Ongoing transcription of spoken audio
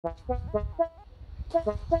So,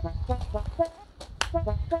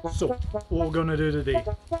 what we're going to do today?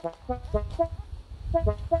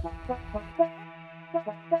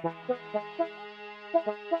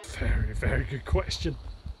 Very, very good question.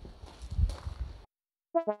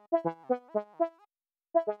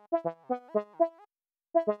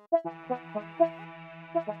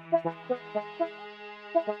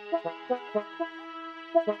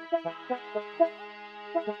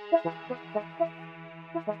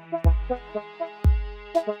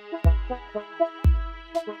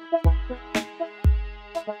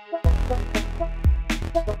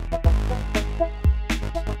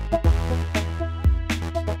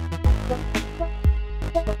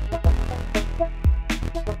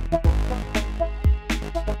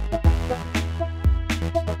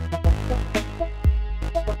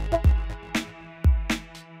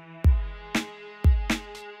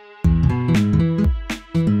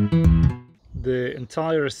 The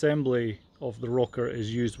entire assembly of the rocker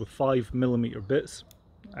is used with 5mm bits,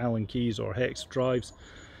 Allen keys or hex drives,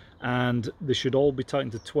 and they should all be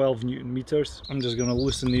tightened to 12 Newton meters. I'm just going to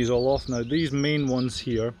loosen these all off now. These main ones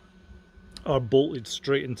here are bolted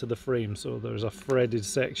straight into the frame, so there's a threaded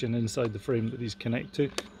section inside the frame that these connect to.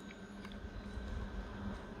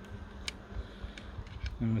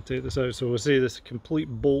 I'm going to take this out. So we'll see this complete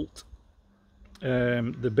bolt.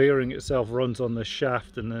 The bearing itself runs on the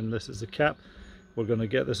shaft, and then this is the cap. We're going to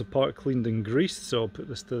get this apart, cleaned and greased, so I'll put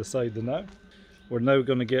this to the side now. We're now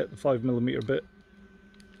going to get the 5mm bit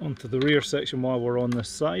onto the rear section while we're on this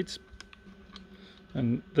side.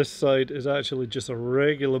 And this side is actually just a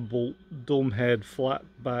regular bolt, dome head, flat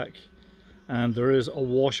back, and there is a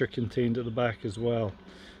washer contained at the back as well.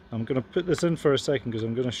 I'm going to put this in for a second because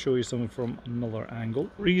I'm going to show you something from another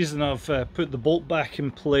angle. The reason I've put the bolt back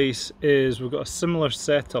in place is we've got a similar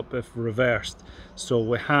setup if reversed. So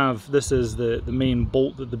we have, this is the main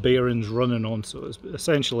bolt that the bearing's running on, so it's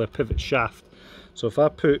essentially a pivot shaft. So if I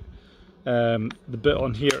put the bit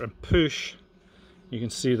on here and push, you can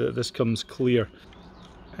see that this comes clear.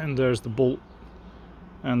 And there's the bolt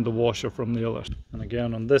and the washer from the other. And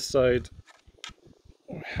again on this side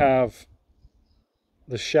we have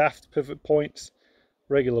the shaft pivot points,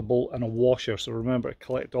 regular bolt and a washer. So remember to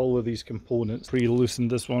collect all of these components.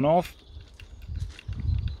 Pre-loosened this one off.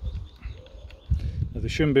 Now they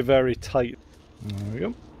shouldn't be very tight. There we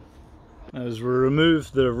go. Now as we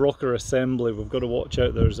remove the rocker assembly, we've got to watch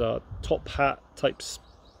out. There's a top hat type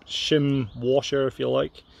shim washer, if you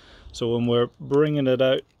like. So when we're bringing it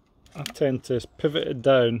out, I tend to pivot it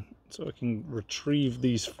down so I can retrieve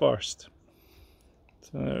these first.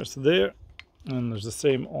 So there's there. And there's the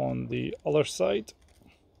same on the other side.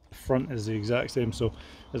 The front is the exact same. So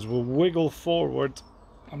as we wiggle forward,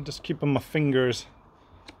 I'm just keeping my fingers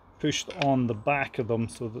pushed on the back of them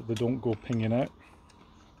so that they don't go pinging out.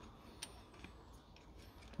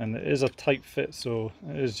 And it is a tight fit, so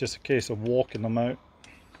it is just a case of walking them out,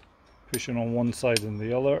 pushing on one side and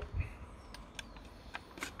the other.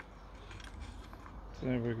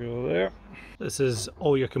 There we go there. This is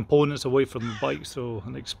all your components away from the bike, so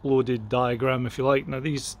an exploded diagram if you like. Now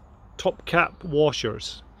these top cap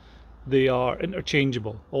washers, they are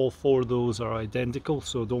interchangeable. All four of those are identical,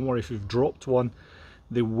 so don't worry if you've dropped one,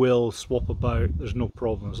 they will swap about, there's no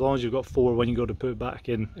problem. As long as you've got four when you go to put it back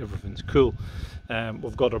in, everything's cool.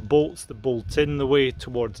 We've got our bolts that bolt in the way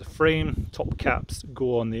towards the frame. Top caps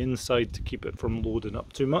go on the inside to keep it from loading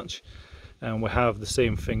up too much. And we have the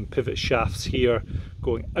same thing, pivot shafts here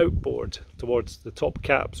going outboard towards the top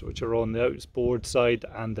caps, which are on the outboard side,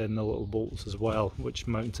 and then the little bolts as well, which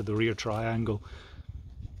mount to the rear triangle.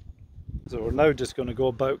 So we're now just going to go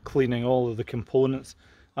about cleaning all of the components.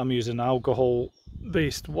 I'm using alcohol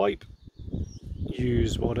based wipe.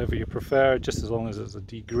 Use whatever you prefer, just as long as it's a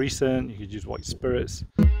degreasant. You could use white spirits.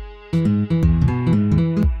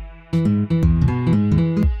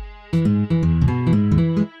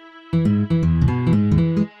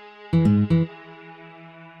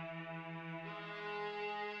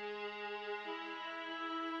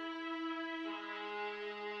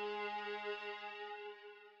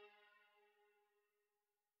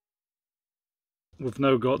 We've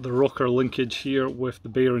now got the rocker linkage here with the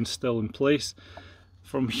bearings still in place.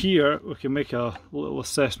 From here we can make a little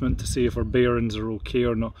assessment to see if our bearings are okay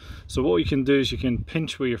or not. So what you can do is you can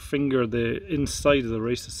pinch with your finger the inside of the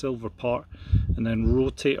race, the silver part, and then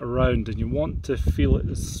rotate around, and you want to feel it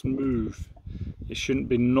as smooth. It shouldn't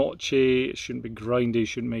be notchy, it shouldn't be grindy, it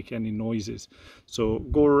shouldn't make any noises. So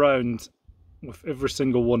go around with every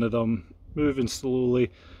single one of them, moving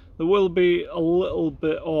slowly, There will be a little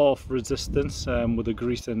bit of resistance with the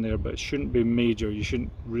grease in there, but it shouldn't be major. You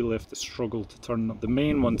shouldn't really have to struggle to turn them. The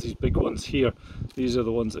main ones, these big ones here, these are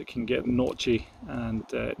the ones that can get notchy and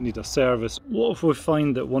need a service. What if we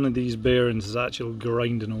find that one of these bearings is actually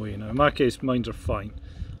grinding away? Now in my case, mine are fine,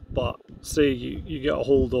 but say you get a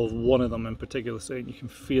hold of one of them in particular, say, and you can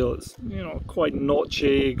feel it's, you know, quite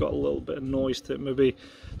notchy, got a little bit of noise to it, maybe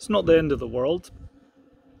it's not the end of the world.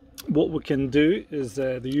 What we can do is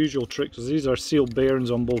the usual trick, because these are sealed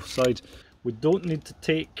bearings on both sides. We don't need to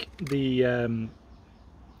take the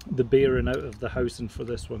bearing out of the housing for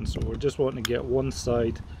this one, so we're just wanting to get one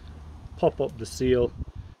side, pop up the seal,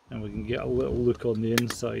 and we can get a little look on the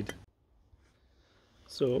inside.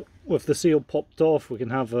 So with the seal popped off, we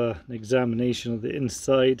can have an examination of the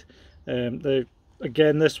inside.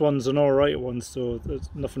 Again, this one's an alright one, so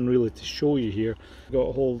there's nothing really to show you here. Got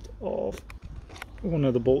a hold of one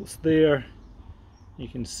of the bolts there. You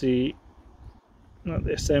can see that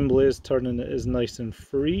the assembly is turning, it is nice and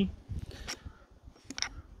free.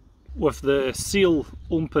 With the seal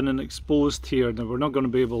open and exposed here, now we're not going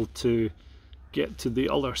to be able to get to the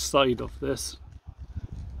other side of this.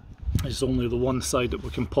 It's only the one side that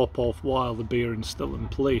we can pop off while the bearing's still in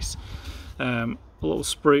place. A little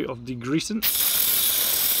spray of degreasing.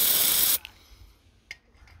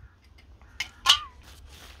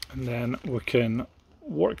 And then we can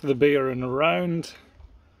work the bearing around,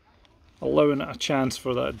 allowing it a chance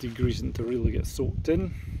for that degreasing to really get soaked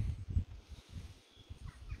in.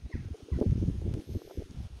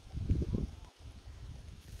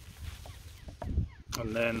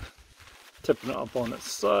 And then tipping it up on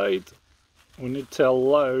its side. We need to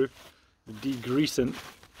allow the degreasing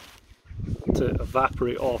to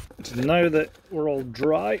evaporate off. So now that we're all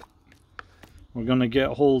dry, we're going to get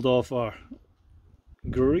hold of our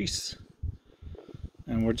grease,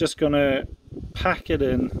 and we're just going to pack it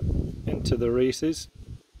into the races.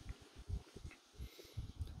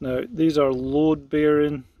 Now these are load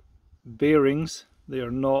bearings, they are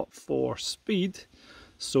not for speed,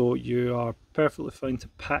 so you are perfectly fine to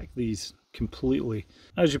pack these completely.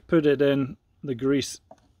 As you put it in the grease,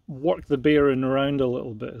 work the bearing around a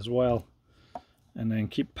little bit as well, and then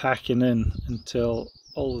keep packing in until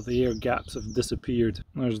all of the air gaps have disappeared.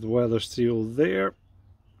 There's the weather seal there,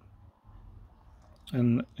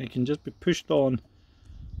 and it can just be pushed on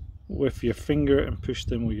with your finger and pushed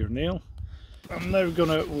in with your nail. I'm now going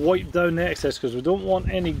to wipe down the excess, because we don't want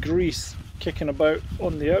any grease kicking about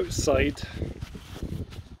on the outside.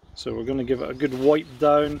 So we're going to give it a good wipe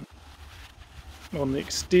down on the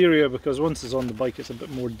exterior, because once it's on the bike it's a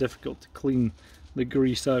bit more difficult to clean the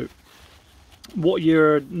grease out. What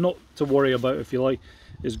you're not to worry about, if you like,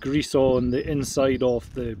 is grease on the inside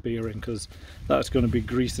of the bearing, because that's going to be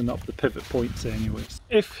greasing up the pivot points anyways.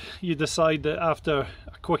 If you decide that after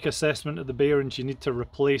a quick assessment of the bearings you need to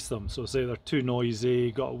replace them, so say they're too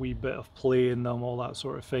noisy, got a wee bit of play in them, all that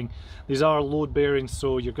sort of thing. These are load bearings,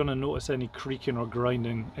 so you're going to notice any creaking or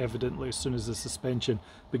grinding evidently as soon as the suspension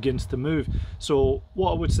begins to move. So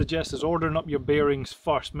what I would suggest is ordering up your bearings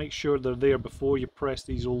first. Make sure they're there before you press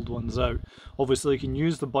these old ones out. Obviously you can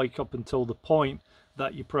use the bike up until the point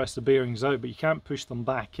that you press the bearings out, but you can't push them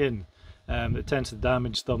back in. It tends to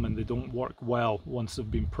damage them and they don't work well once they've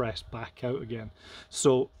been pressed back out again.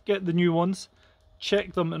 So get the new ones,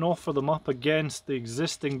 check them and offer them up against the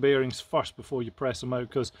existing bearings first before you press them out,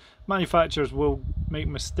 because manufacturers will make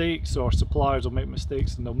mistakes, or suppliers will make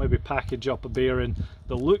mistakes, and they'll maybe package up a bearing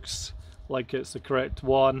that looks like it's the correct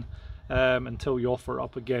one until you offer it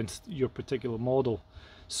up against your particular model.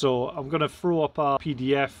 So I'm going to throw up a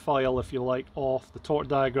PDF file, if you like, of the torque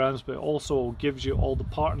diagrams, but it also gives you all the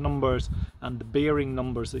part numbers and the bearing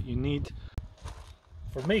numbers that you need.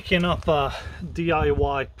 For making up a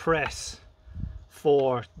DIY press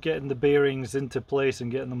for getting the bearings into place and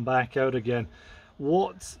getting them back out again,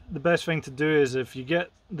 what's the best thing to do is, if you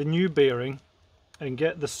get the new bearing and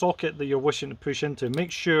get the socket that you're wishing to push into,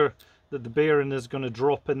 make sure that the bearing is going to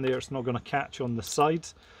drop in there, it's not going to catch on the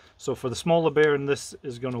sides. So for the smaller bearing this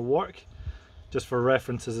is going to work. Just for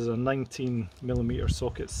reference, this is a 19mm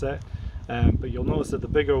socket set, but you'll notice that the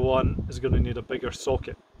bigger one is going to need a bigger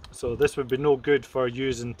socket. So this would be no good for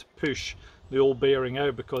using to push the old bearing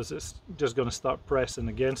out, because it's just going to start pressing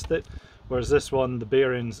against it, whereas this one, the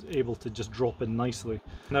bearing's able to just drop in nicely.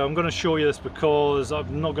 Now I'm going to show you this because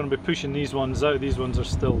I'm not going to be pushing these ones out, these ones are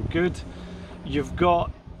still good. You've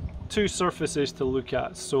got two surfaces to look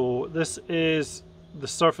at. So this is the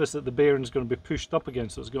surface that the bearing is going to be pushed up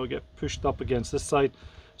against, so it's going to get pushed up against this side.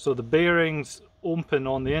 So the bearing's open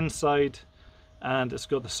on the inside and it's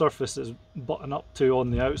got the surface that's button up to on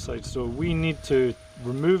the outside. So we need to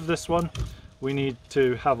remove this one, we need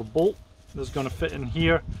to have a bolt that's going to fit in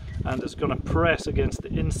here, and it's going to press against the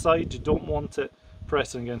inside. You don't want it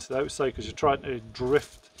pressing against the outside because you're trying to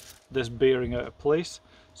drift this bearing out of place.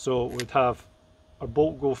 So we'd have our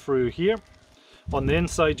bolt go through here. On the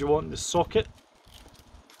inside you want the socket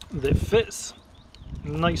that fits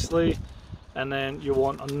nicely, and then you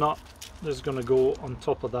want a nut that's going to go on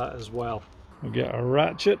top of that as well. We'll get our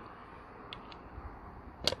ratchet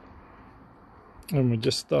and we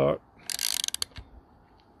just start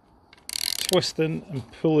twisting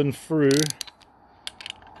and pulling through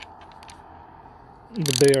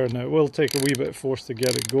the bear. Now it will take a wee bit of force to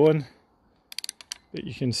get it going, but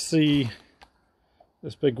you can see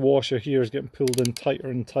this big washer here is getting pulled in tighter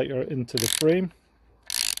and tighter into the frame.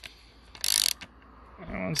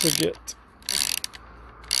 And once I get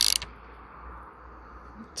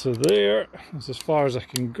to there, that's as far as I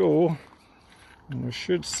can go, and we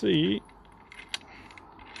should see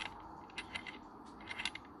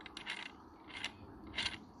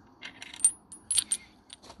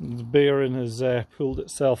the bearing has pulled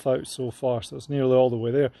itself out so far, so it's nearly all the way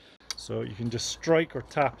there. So you can just strike or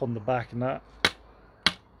tap on the back and that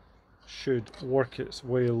should work its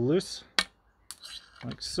way loose,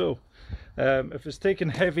 like so. If it's taking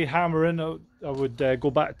heavy hammering, I would go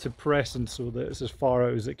back to pressing so that it's as far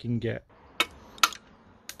out as it can get.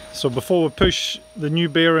 So before we push the new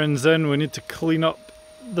bearings in, we need to clean up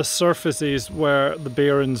the surfaces where the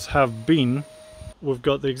bearings have been. We've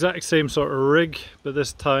got the exact same sort of rig, but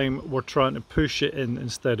this time we're trying to push it in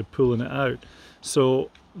instead of pulling it out.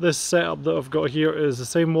 So this setup that I've got here is the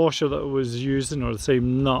same washer that I was using, or the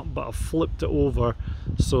same nut, but I've flipped it over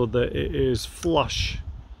so that it is flush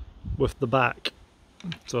with the back.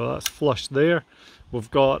 So that's flush there. We've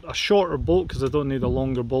got a shorter bolt because I don't need a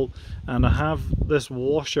longer bolt, and I have this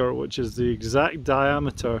washer which is the exact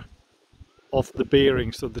diameter of the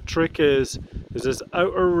bearing. So the trick is this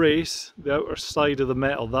outer race, the outer side of the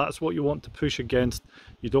metal, that's what you want to push against.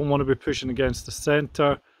 You don't want to be pushing against the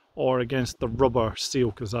center or against the rubber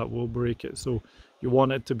seal because that will break it. So you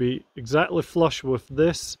want it to be exactly flush with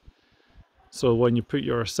this, so when you put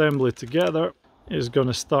your assembly together, it's going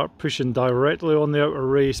to start pushing directly on the outer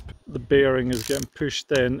race. The bearing is getting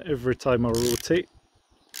pushed in every time I rotate.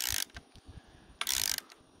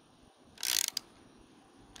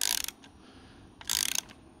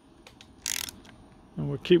 And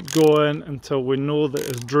we'll keep going until we know that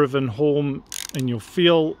it's driven home, and you'll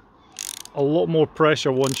feel a lot more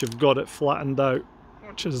pressure once you've got it flattened out,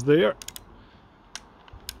 which is there.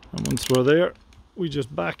 And once we're there, we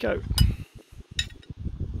just back out.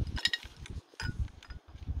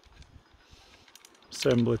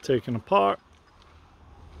 Assembly taken apart,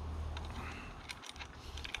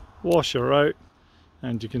 washer out,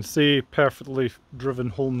 and you can see perfectly driven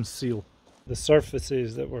home seal. The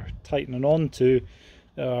surfaces that we're tightening onto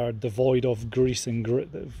are devoid of grease and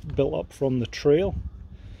grit that have built up from the trail.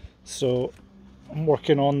 So I'm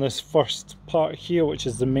working on this first part here, which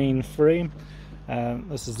is the main frame, and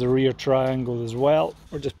this is the rear triangle as well.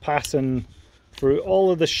 We're just passing through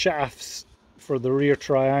all of the shafts for the rear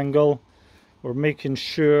triangle. We're making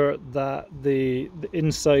sure that the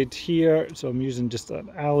inside here, so I'm using just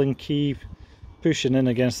an Allen key, pushing in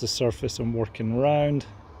against the surface and working around,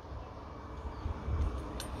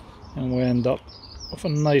 and we end up with a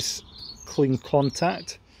nice clean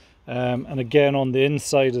contact. And again, on the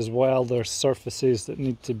inside as well, there's surfaces that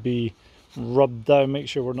need to be rubbed down. Make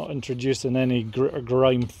sure we're not introducing any grit or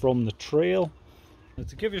grime from the trail. Now,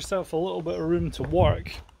 to give yourself a little bit of room to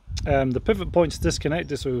work, the pivot point's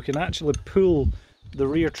disconnected, so we can actually pull the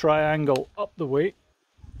rear triangle up the way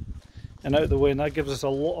and out the way, and that gives us a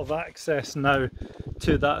lot of access now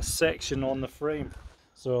to that section on the frame.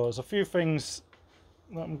 So there's a few things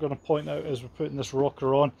that I'm going to point out as we're putting this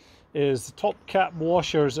rocker on. Is the top cap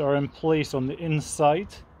washers are in place on the inside,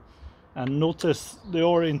 and notice the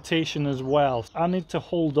orientation as well. I need to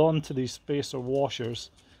hold on to these spacer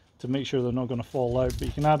washers to make sure they're not going to fall out, but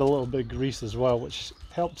you can add a little bit of grease as well, which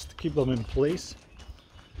helps to keep them in place.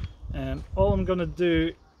 And all I'm going to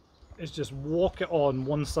do is just walk it on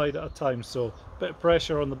one side at a time. So a bit of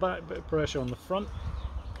pressure on the back, bit of pressure on the front,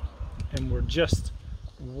 and we're just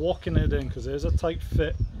walking it in because it is a tight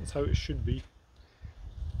fit. That's how it should be.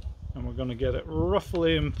 And we're going to get it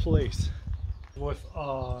roughly in place with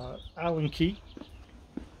our Allen key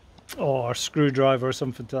or a screwdriver or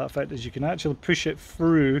something to that effect, as you can actually push it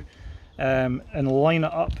through and line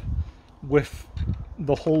it up with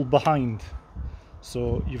the hole behind.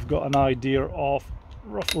 So you've got an idea of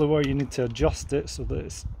roughly where you need to adjust it so that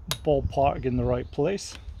it's ballpark in the right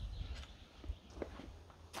place.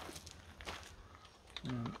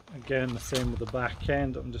 And Again, the same with the back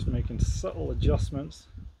end. I'm just making subtle adjustments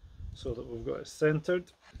so that we've got it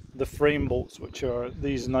centered. The frame bolts, which are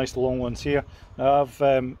these nice long ones here. Now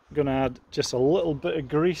I'm going to add just a little bit of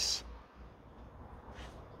grease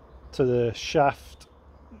to the shaft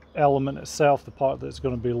element itself, the part that's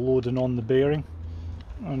going to be loading on the bearing.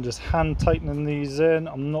 I'm just hand tightening these in.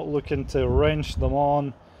 I'm not looking to wrench them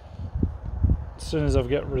on. As soon as I've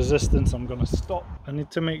got resistance, I'm going to stop. I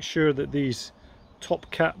need to make sure that these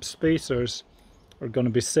top cap spacers are going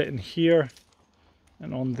to be sitting here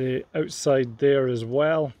and on the outside there as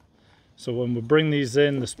well. So when we bring these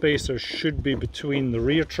in, the spacers should be between the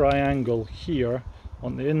rear triangle here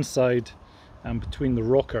on the inside and between the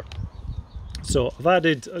rocker. So I've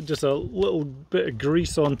added just a little bit of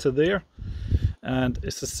grease onto there, and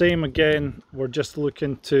it's the same again. We're just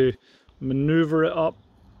looking to maneuver it up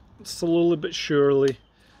slowly but surely.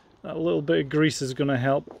 That little bit of grease is going to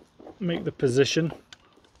help make the position,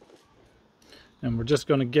 and we're just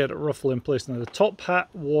going to get it roughly in place. Now the top hat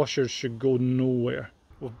washers should go nowhere.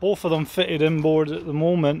 With both of them fitted inboard at the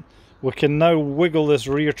moment, we can now wiggle this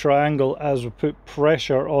rear triangle as we put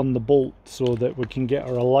pressure on the bolt so that we can get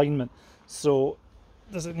our alignment. So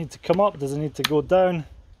does it need to come up? Does it need to go down?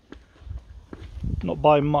 Not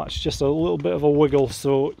by much, just a little bit of a wiggle.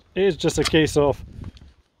 So it is just a case of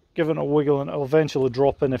giving it a wiggle, and it'll eventually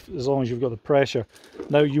drop in as long as you've got the pressure.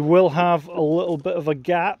 Now you will have a little bit of a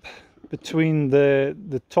gap between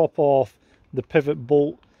the top of the pivot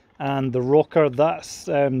bolt and the rocker. That's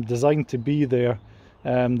designed to be there.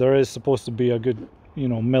 There is supposed to be a good,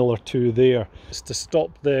 mil or two there. It's to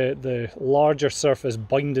stop the larger surface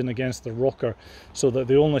binding against the rocker, so that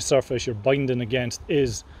the only surface you're binding against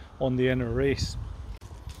is on the inner race.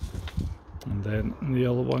 And then the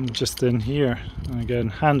other one just in here. And again,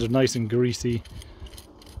 hands are nice and greasy,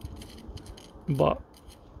 but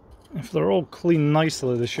if they're all cleaned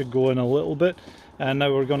nicely, they should go in a little bit. And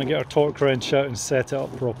now we're going to get our torque wrench out and set it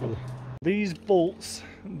up properly. These bolts,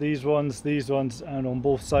 these ones, and on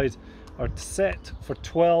both sides are set for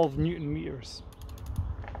 12 Newton meters.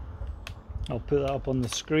 I'll put that up on the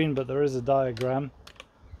screen, but there is a diagram.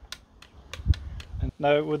 And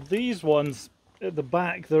now with these ones, at the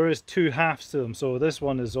back there is two halves to them. So this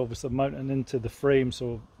one is obviously mounting into the frame,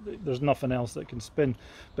 so there's nothing else that can spin.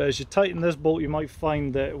 But as you tighten this bolt, you might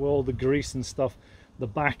find that with all the grease and stuff, the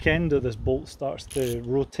back end of this bolt starts to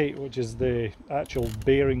rotate, which is the actual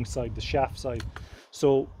bearing side, the shaft side.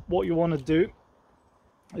 So what you want to do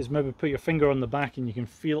is maybe put your finger on the back and you can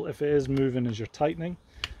feel if it is moving as you're tightening.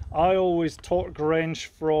 I always torque wrench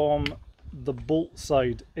from the bolt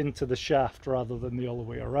side into the shaft rather than the other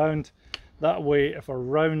way around. That way, if I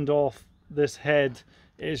round off this head,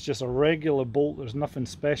 it's just a regular bolt, there's nothing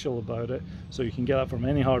special about it, so you can get that from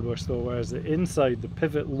any hardware store, whereas the inside, the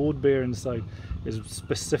pivot load bearing side, is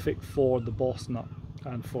specific for the Bossnut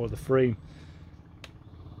and for the frame.